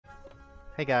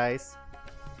Hey guys,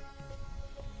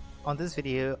 on this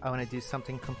video I want to do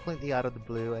something completely out of the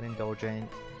blue and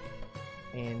indulgent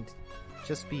and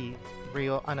just be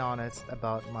real and honest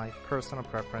about my personal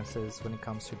preferences when it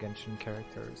comes to Genshin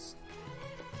characters.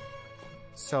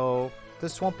 So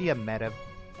this won't be a meta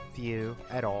view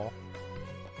at all,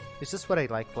 it's just what I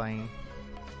like playing.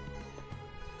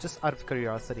 Just out of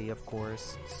curiosity, of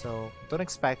course, so don't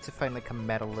expect to find like a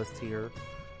meta list here.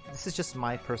 This is just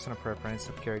my personal preference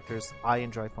of characters I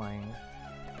enjoy playing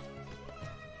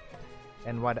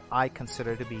and what I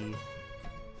consider to be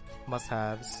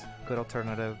must-haves, good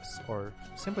alternatives, or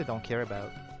simply don't care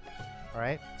about.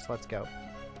 Alright, so let's go.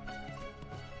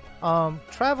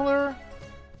 Traveler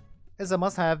is a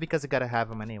must-have because you gotta have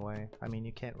him anyway. I mean,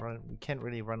 you can't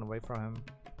really run away from him,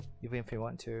 even if you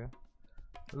want to.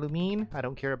 Lumine, I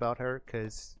don't care about her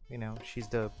because, you know, she's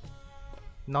the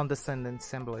non-descendant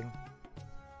sibling.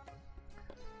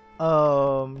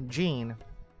 Jean.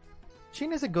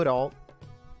 Jean is a good alt,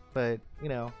 but, you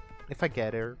know, if I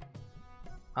get her,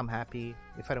 I'm happy.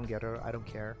 If I don't get her, I don't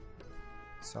care.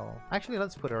 So, actually,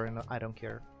 let's put her in I don't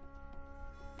care.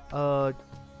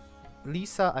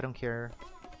 Lisa, I don't care.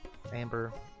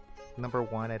 Amber, number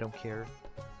 1, I don't care.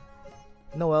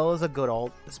 Noelle is a good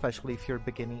alt, especially if you're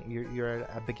you're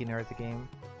a beginner at the game.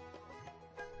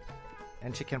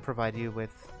 And she can provide you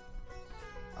with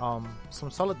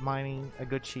some solid mining, a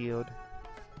good shield,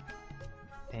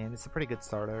 and it's a pretty good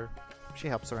starter. She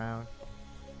helps around,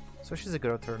 so she's a good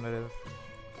alternative.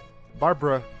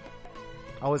 Barbara,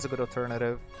 always a good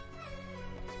alternative.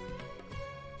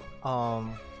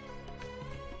 Our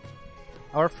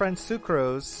friend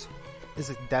Sucrose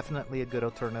is definitely a good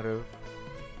alternative.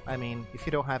 I mean, if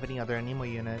you don't have any other Anemo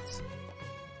units,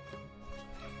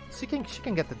 she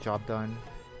can get the job done.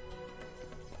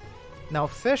 Now,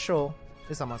 Fischl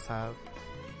is a must-have.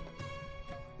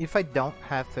 If I don't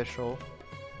have Fischl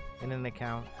in an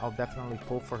account, I'll definitely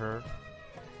pull for her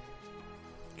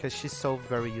because she's so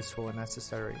very useful and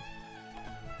necessary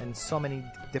in so many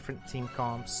different team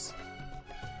comps.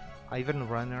 I even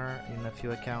run her in a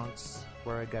few accounts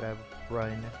where I gotta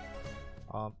run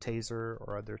Taser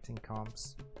or other team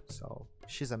comps, so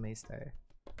she's a mainstay.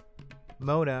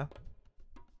 Mona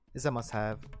is a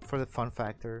must-have for the fun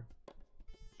factor.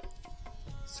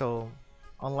 So,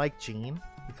 unlike Jean,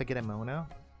 if I get a Mona,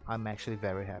 I'm actually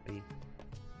very happy.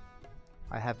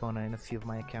 I have Mona in a few of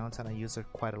my accounts and I use her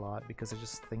quite a lot because I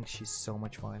just think she's so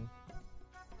much fun.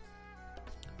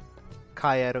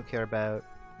 Kaya, I don't care about.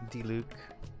 Diluc,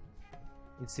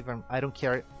 I don't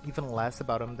care even less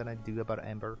about him than I do about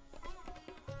Ember.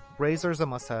 Razor's a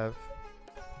must-have.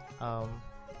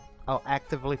 I'll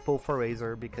actively pull for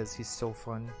Razor because he's so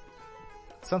fun.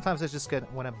 Sometimes I just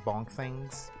want to bonk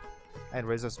things, and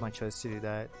Razor's my choice to do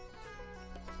that.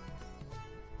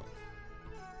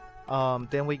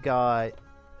 Then we got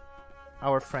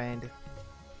our friend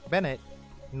Bennett,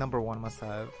 number 1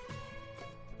 must-have.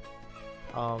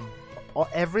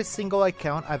 Every single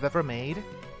account I've ever made,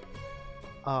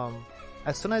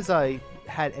 as soon as I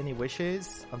had any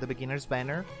wishes on the beginner's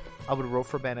banner, I would roll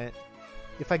for Bennett.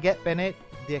 If I get Bennett,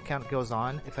 the account goes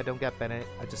on. If I don't get Bennett,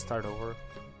 I just start over.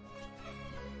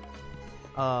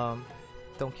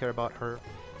 Don't care about her.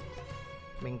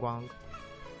 Mingguang.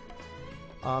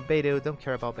 Beidou, don't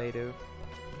care about Beidou.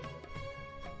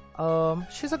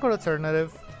 She's a good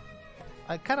alternative.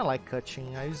 I kinda like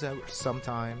Keqing, I use her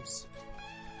sometimes.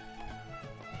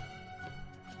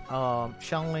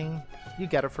 Xiangling, you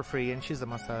get her for free and she's a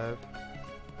must-have.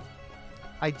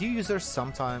 I do use her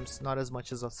sometimes, not as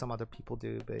much as some other people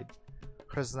do, but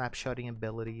her snapshotting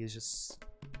ability is just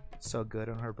so good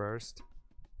on her burst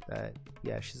that,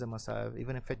 yeah, she's a must-have,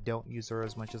 even if I don't use her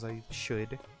as much as I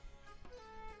should.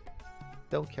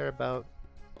 Don't care about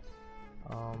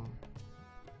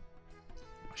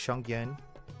Xiangyan.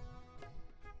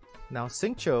 Now,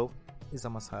 Xingqiu is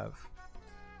a must-have.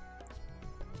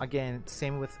 Again,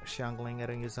 same with Xiangling, I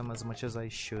don't use them as much as I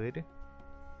should,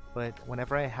 but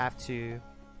whenever I have to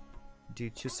do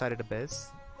two-sided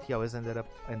abyss, he always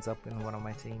ends up in one of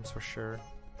my teams for sure.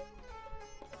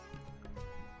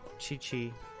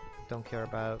 Chi-Chi, don't care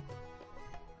about.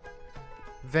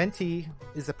 Venti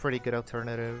is a pretty good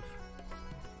alternative.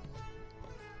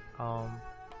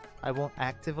 I won't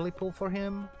actively pull for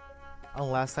him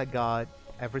unless I got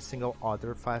every single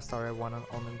other 5-star I want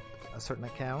on a certain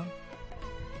account,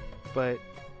 but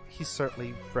he's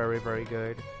certainly very, very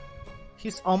good.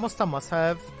 He's almost a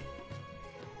must-have.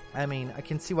 I mean, I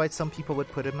can see why some people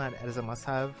would put him as a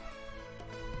must-have.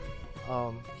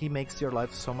 He makes your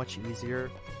life so much easier,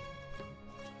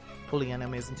 pulling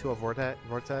enemies into a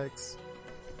vortex.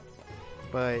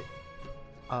 But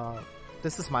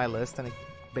this is my list, and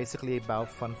basically about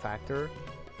fun factor.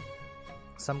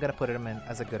 So I'm gonna put him in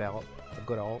as a good alt,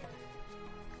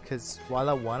 because while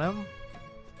I want him,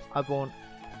 I won't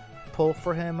pull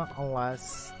for him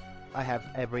unless I have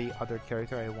every other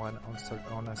character I want on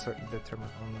a certain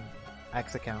determined on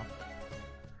X account.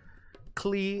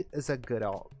 Klee is a good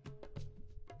alt.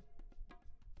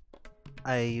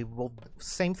 I will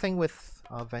same thing with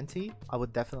Venti. I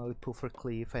would definitely pull for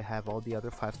Klee if I have all the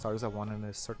other 5 stars I want on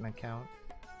a certain account.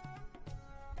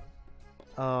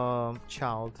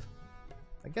 Child,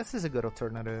 I guess is a good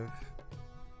alternative.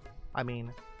 I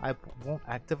mean, I won't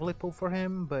actively pull for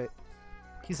him, but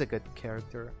he's a good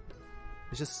character.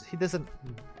 It's just he doesn't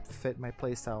fit my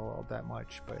playstyle all that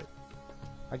much, but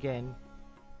again,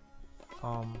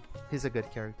 he's a good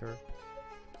character.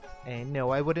 And no,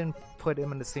 I wouldn't put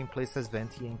him in the same place as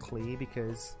Venti and Klee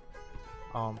because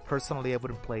personally I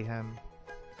wouldn't play him.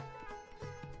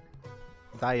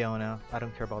 Diona, I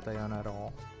don't care about Diona at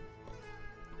all.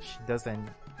 She doesn't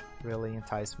really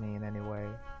entice me in any way.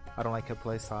 I don't like her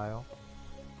playstyle.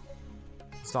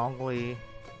 Zhongli,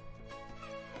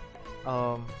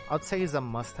 I'd say he's a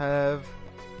must-have,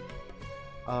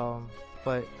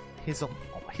 but he's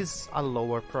a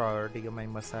lower priority on my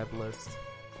must-have list.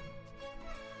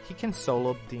 He can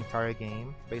solo the entire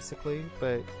game, basically,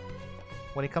 but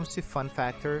when it comes to fun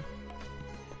factor,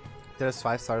 there's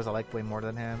 5 stars I like way more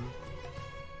than him.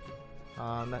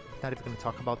 Not even gonna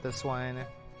talk about this one.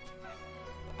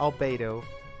 Albedo,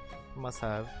 must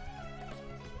have.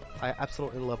 I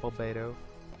absolutely love Albedo.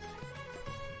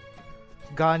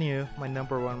 Ganyu, my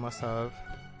 #1 must have.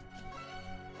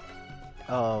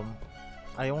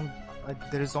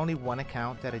 There's only one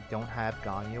account that I don't have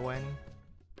Ganyu in,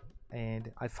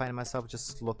 and I find myself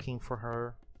just looking for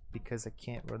her because I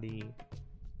can't really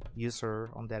use her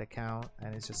on that account,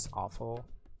 and it's just awful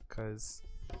because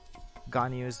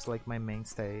Ganyu is like my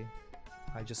mainstay.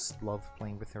 I just love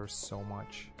playing with her so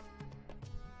much.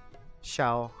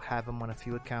 Shall have him on a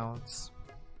few accounts.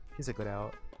 He's a good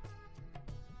out.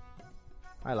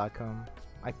 I like him.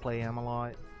 I play him a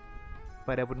lot,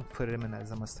 but I wouldn't put him in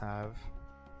as a must-have.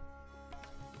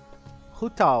 Hu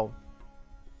Tao.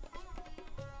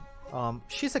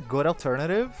 She's a good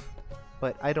alternative,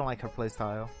 but I don't like her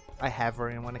playstyle. I have her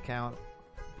in one account.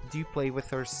 Do play with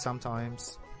her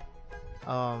sometimes.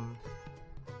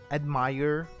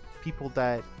 Admire people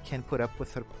that can put up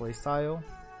with her playstyle,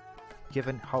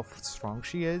 given how strong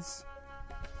she is.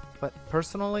 But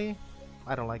personally,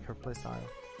 I don't like her playstyle.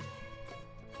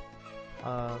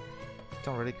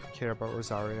 Don't really care about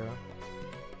Rosario.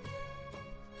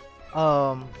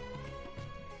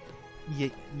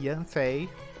 Yanfei,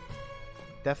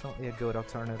 definitely a good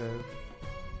alternative.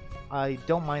 I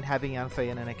don't mind having Yanfei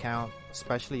in an account,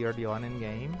 especially early on in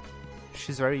game.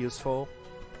 She's very useful.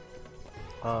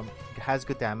 Has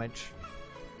good damage,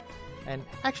 and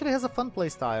actually has a fun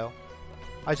playstyle.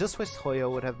 I just wish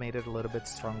Hoyo would have made it a little bit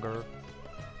stronger.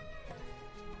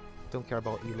 Don't care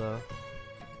about Ela.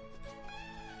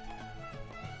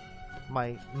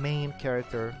 My main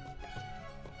character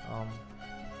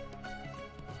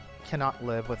cannot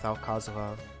live without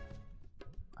Kazuha.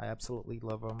 I absolutely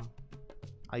love him.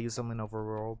 I use him in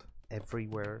Overworld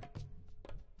everywhere.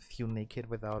 Feel naked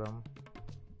without him.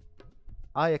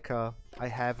 Ayaka, I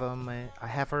have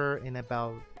her in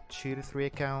about 2 to 3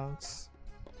 accounts.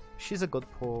 She's a good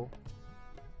pull,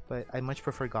 but I much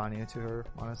prefer Ganyu to her,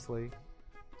 honestly.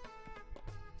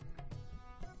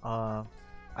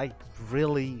 I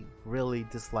really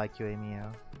dislike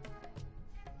Yoimiya.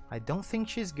 I don't think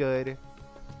she's good.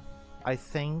 I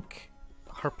think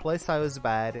her playstyle is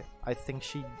bad. I think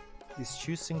she is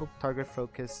too single target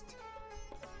focused,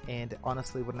 and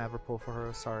honestly would never pull for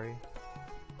her, sorry.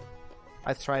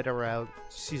 I tried her out,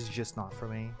 she's just not for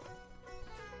me.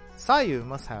 Sayu,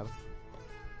 must have.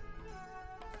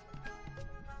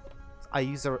 I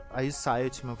use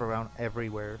Sayu to move around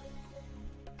everywhere,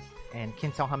 and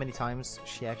can't tell how many times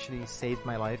she actually saved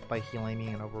my life by healing me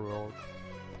in Overworld.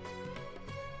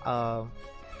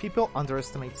 People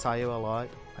underestimate Sayu a lot,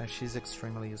 and she's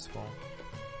extremely useful.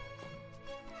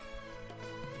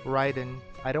 Raiden,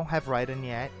 I don't have Raiden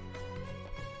yet,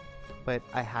 but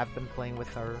I have been playing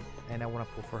with her, and I want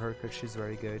to pull for her because she's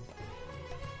very good.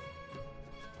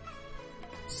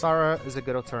 Sarah is a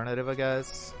good alternative, I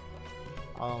guess.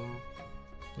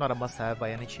 Not a must-have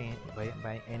by any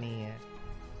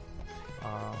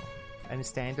any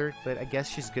standard, but I guess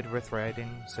she's good with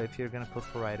Raiden. So if you're gonna pull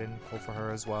for Raiden, pull for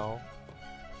her as well.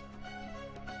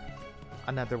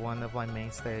 Another one of my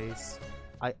mainstays.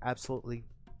 I absolutely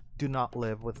do not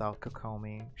live without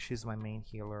Kokomi. She's my main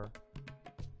healer.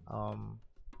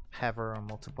 Have her on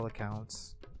multiple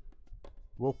accounts.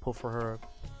 Will pull for her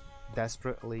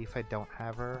desperately if I don't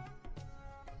have her.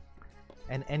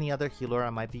 And any other healer I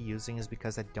might be using is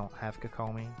because I don't have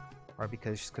Kokomi, or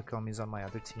because Kokomi's on my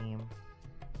other team,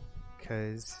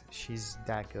 because she's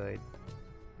that good.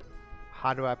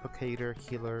 Hydro applicator,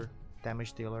 healer,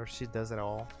 damage dealer, she does it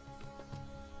all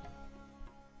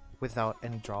without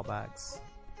any drawbacks.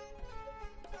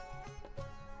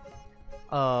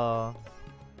 Don't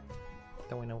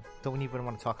even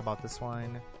want to talk about this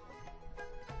one.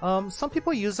 Some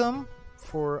people use them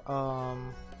for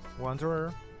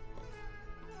Wanderer.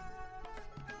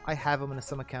 I have them in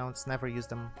some accounts, never used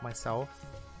them myself.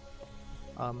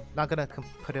 Not gonna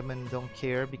put him in don't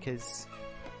care because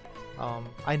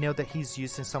I know that he's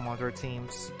used in some Wanderer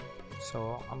teams.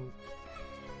 So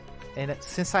and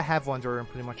since I have Wanderer in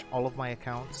pretty much all of my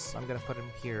accounts, I'm gonna put him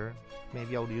here.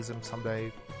 Maybe I'll use him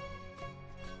someday.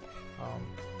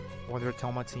 Wanderer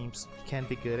Toma teams can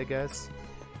be good, I guess.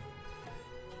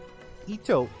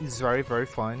 Ito is very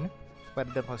fun, but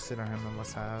I don't consider him a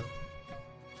must-have.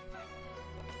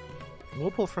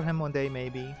 We'll pull for him one day,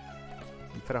 maybe,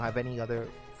 if I don't have any other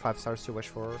 5 stars to wish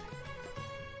for.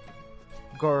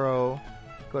 Goro,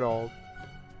 good old.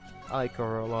 I like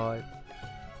Goro a lot.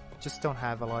 Just don't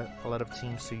have a lot of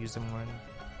teams to use him on.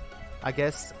 I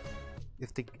guess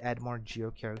if they add more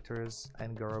Geo characters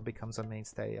and Goro becomes a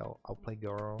mainstay, I'll play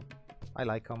Goro. I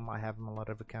like him. I have him on a lot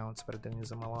of accounts, but I don't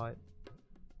use him a lot.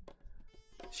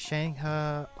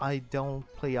 Shangha, I don't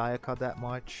play Ayaka that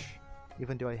much,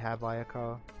 even though I have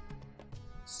Ayaka.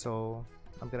 So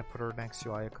I'm gonna put her next to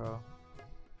Ayaka.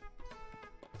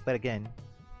 But again,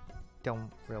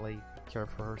 don't really care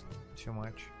for her too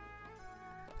much.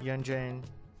 Yunjin,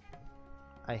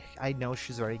 I know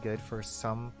she's very good for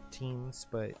some teams,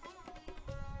 but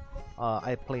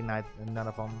I play none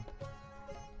of them.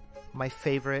 My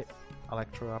favorite,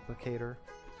 Electro Applicator.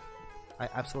 I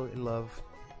absolutely love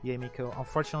Yemiko.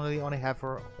 Unfortunately, I only have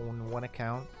her on one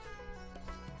account,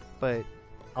 but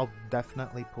I'll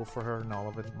definitely pull for her in all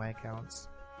of my accounts.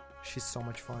 She's so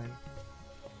much fun.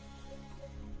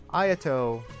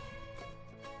 Ayato.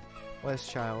 Where's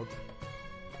Child?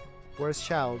 Where's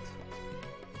Child?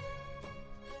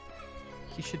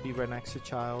 He should be right next to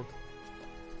Child.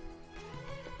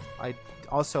 I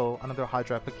also, another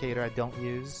Hydro Applicator I don't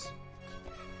use,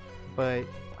 but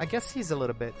I guess he's a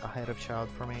little bit ahead of Child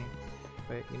for me.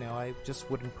 But you know, I just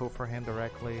wouldn't pull for him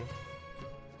directly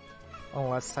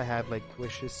unless I have like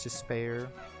wishes to spare.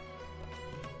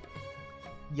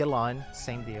 Yelan,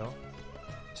 same deal.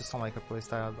 Just don't like her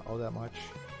playstyle all that much.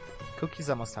 Cookies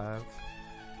I must have.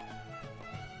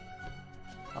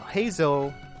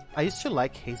 Hazel, I used to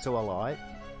like Hazel a lot,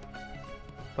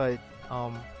 but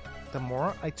the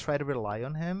more I try to rely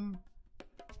on him,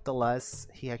 the less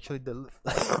he actually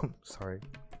sorry,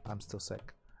 I'm still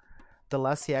sick. The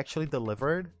less he actually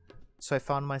delivered, so I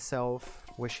found myself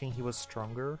wishing he was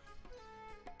stronger.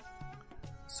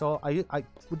 So I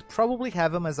would probably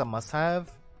have him as a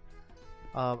must-have.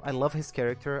 I love his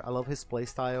character, I love his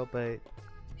playstyle, but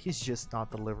he's just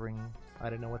not delivering. I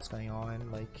don't know what's going on.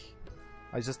 Like,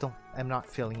 I'm not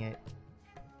feeling it.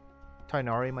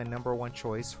 Tainari, my #1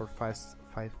 choice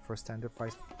for standard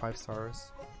 5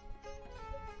 stars.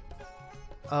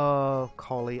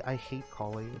 Kali, I hate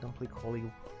Kali. I don't play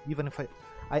Kali. Even if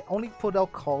I only put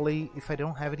out Kali if I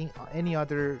don't have any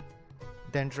other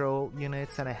Dendro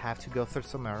units and I have to go through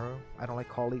Sumeru. I don't like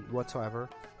Kali whatsoever.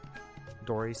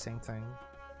 Dory, same thing.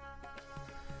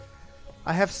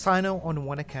 I have Sino on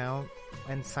one account,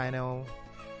 and Sino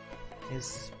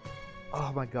is,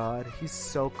 oh my god, he's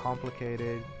so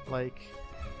complicated. Like,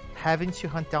 having to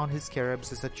hunt down his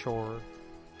Caribs is a chore.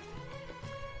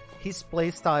 His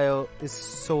playstyle is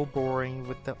so boring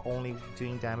with the only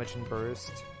doing damage and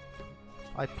burst.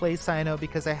 I play Sino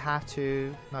because I have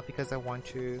to, not because I want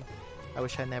to. I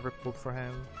wish I never pulled for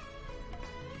him.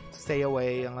 Stay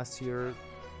away unless you're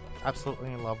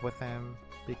absolutely in love with him,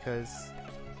 because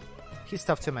he's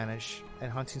tough to manage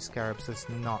and hunting Scarabs is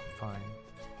not fun.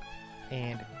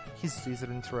 And he's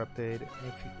easily interrupted.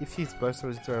 If his burst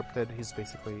was interrupted, he's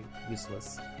basically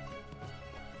useless.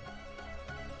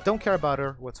 Don't care about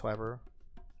her whatsoever.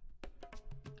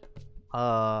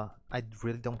 I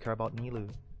really don't care about Nilu.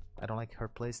 I don't like her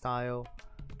playstyle.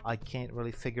 I can't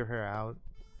really figure her out.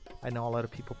 I know a lot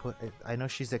of people I know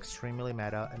she's extremely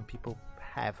meta and people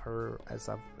have her as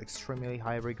an extremely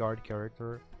high regard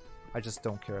character. I just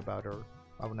don't care about her.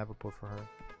 I will never pull for her.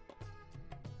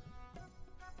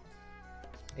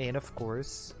 And of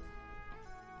course,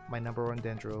 my #1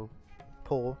 Dendro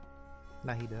pull,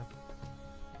 Nahida.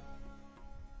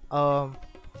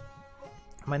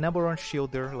 My #1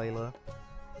 shielder, Layla.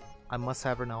 I must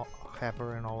have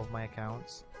her in all of my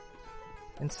accounts.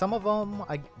 And some of them,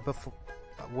 before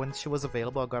when she was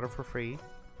available, I got her for free.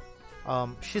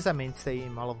 She's a mainstay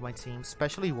in all of my teams,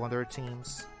 especially Wanderer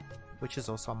teams, which is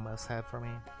also a must-have for me.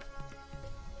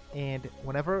 And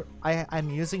whenever I'm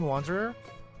using Wanderer,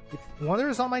 if Wanderer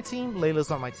is on my team,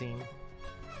 Layla's on my team.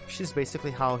 She's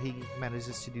basically how he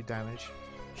manages to do damage.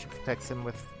 She protects him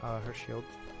with her shield.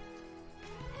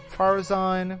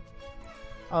 Farazan,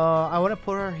 I want to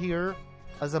put her here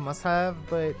as a must-have,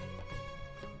 but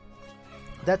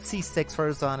that's C6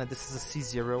 Farazan and this is a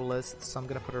C0 list, so I'm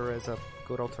gonna put her as a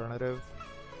good alternative.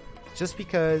 Just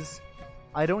because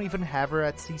I don't even have her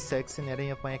at C6 in any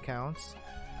of my accounts,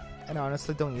 and I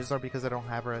honestly don't use her because I don't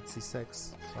have her at C6.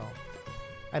 So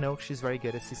I know she's very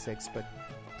good at C6, but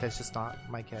that's just not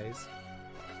my case.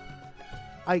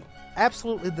 I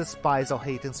absolutely despise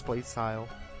Alhaiten's playstyle.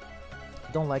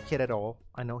 Don't like it at all.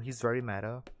 I know he's very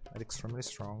meta and extremely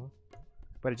strong,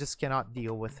 but I just cannot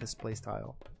deal with his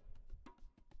playstyle.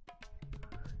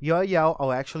 Yao Yao,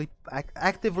 I'll actually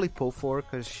actively pull for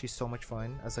because she's so much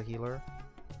fun as a healer.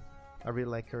 I really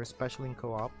like her, especially in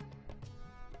co-op.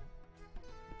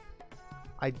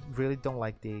 I really don't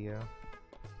like Daya.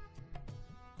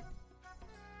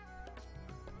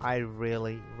 I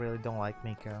really don't like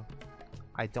Mika.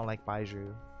 I don't like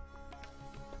Baiju.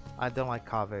 I don't like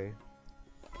Kave.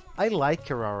 I like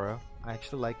Kirara. I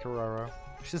actually like Kirara.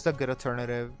 She's a good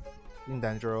alternative in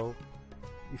Dendro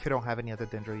if you don't have any other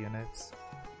Dendro units.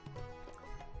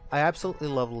 I absolutely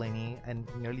love Lenny and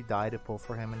nearly died to pull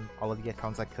for him in all of the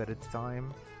accounts I could at the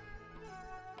time.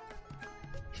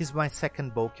 He's my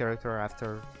second bow character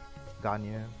after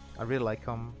Ganyu. I really like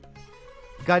him.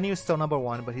 Ganyu is still number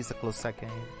 1, but he's a close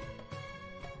second.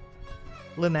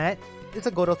 Lynette is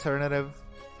a good alternative.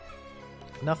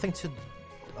 Nothing to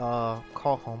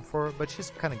call home for, but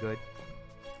she's kind of good.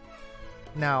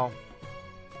 Now,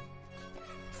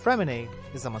 Fremine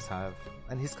is a must-have,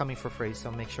 and he's coming for free, so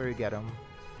make sure you get him.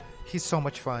 He's so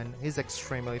much fun. He's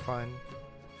extremely fun.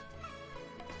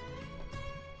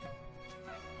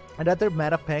 Another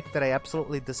meta pick that I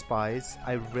absolutely despise,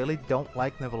 I really don't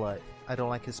like Neuvillette. I don't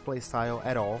like his playstyle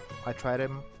at all. I tried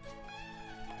him.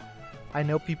 I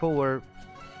know people were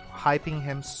hyping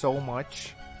him so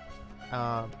much.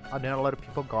 I know a lot of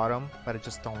people got him, but I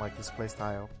just don't like his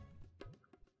playstyle.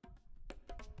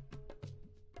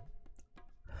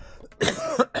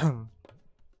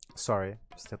 Sorry,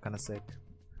 still kind of sick.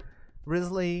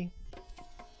 Risley,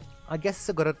 I guess it's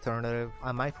a good alternative.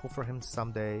 I might pull for him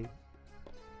someday,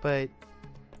 but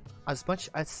as much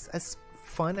as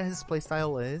fun as his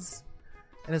playstyle is,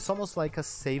 and it's almost like a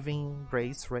saving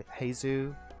grace, right,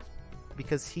 Heizu,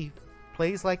 because he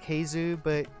plays like Heizu,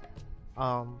 but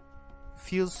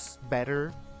feels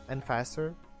better and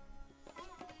faster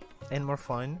and more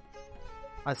fun.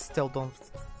 I still don't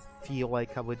feel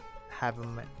like I would have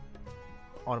him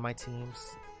on my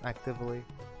teams actively.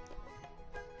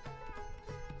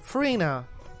 Furina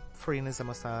is a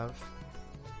must-have.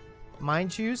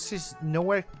 Mind you, she's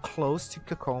nowhere close to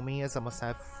Kokomi as a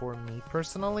must-have for me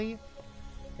personally,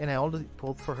 and I already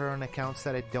pulled for her on accounts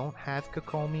that I don't have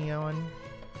Kokomi on,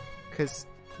 because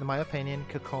in my opinion,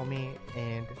 Kokomi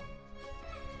and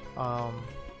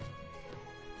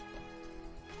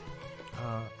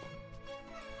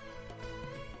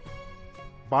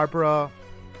Barbara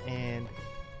and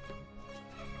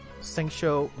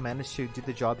Singsho managed to do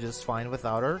the job just fine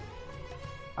without her.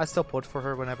 I still put for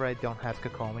her whenever I don't have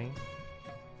Kokomi.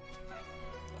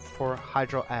 For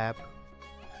Hydro Ab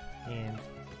and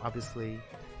obviously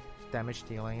damage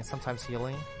dealing and sometimes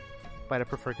healing, but I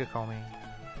prefer Kokomi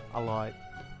a lot.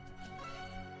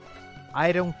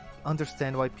 I don't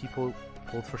understand why people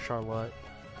pull for Charlotte.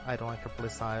 I don't like her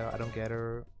playstyle. I don't get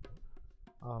her.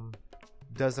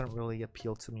 Doesn't really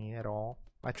appeal to me at all.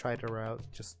 I tried her out,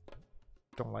 just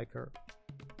don't like her.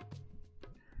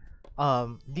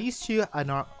 These two are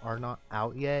not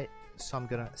out yet, so I'm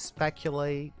gonna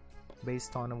speculate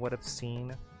based on what I've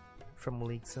seen from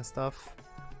leaks and stuff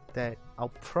that I'll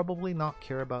probably not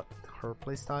care about her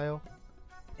playstyle,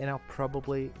 and I'll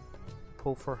probably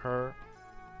pull for her,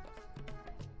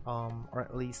 or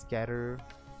at least get her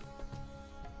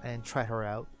and try her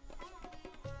out.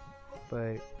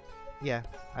 But yeah,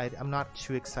 I'm not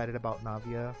too excited about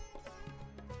Navia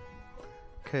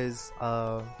because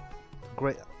her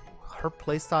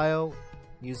playstyle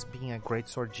being a great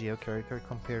sword Geo character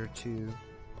compared to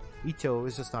Ito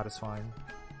is just not as fun.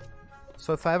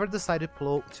 So if I ever decide to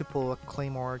pull a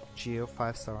Claymore Geo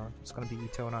 5-star, it's gonna be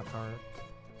Ito, not her.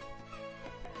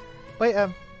 But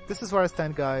yeah, this is where I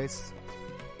stand, guys.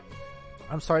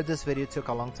 I'm sorry this video took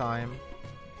a long time,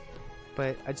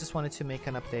 but I just wanted to make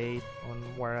an update on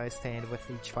where I stand with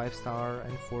each 5-star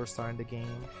and 4-star in the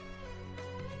game.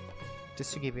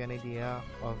 just to give you an idea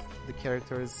of the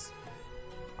characters.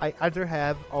 I either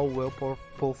have all will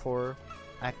pull for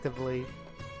actively,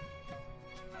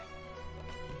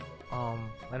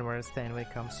 and where I stand when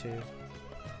it comes to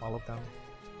all of them.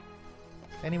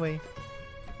 Anyway,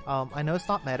 I know it's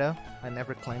not meta. I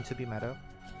never claimed to be meta,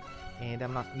 and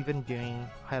I'm not even doing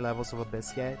high levels of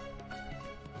Abyss yet.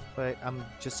 But I'm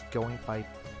just going by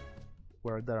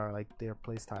where they are, like their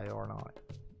playstyle or not.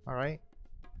 Alright?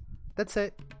 That's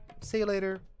it. See you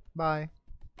later. Bye.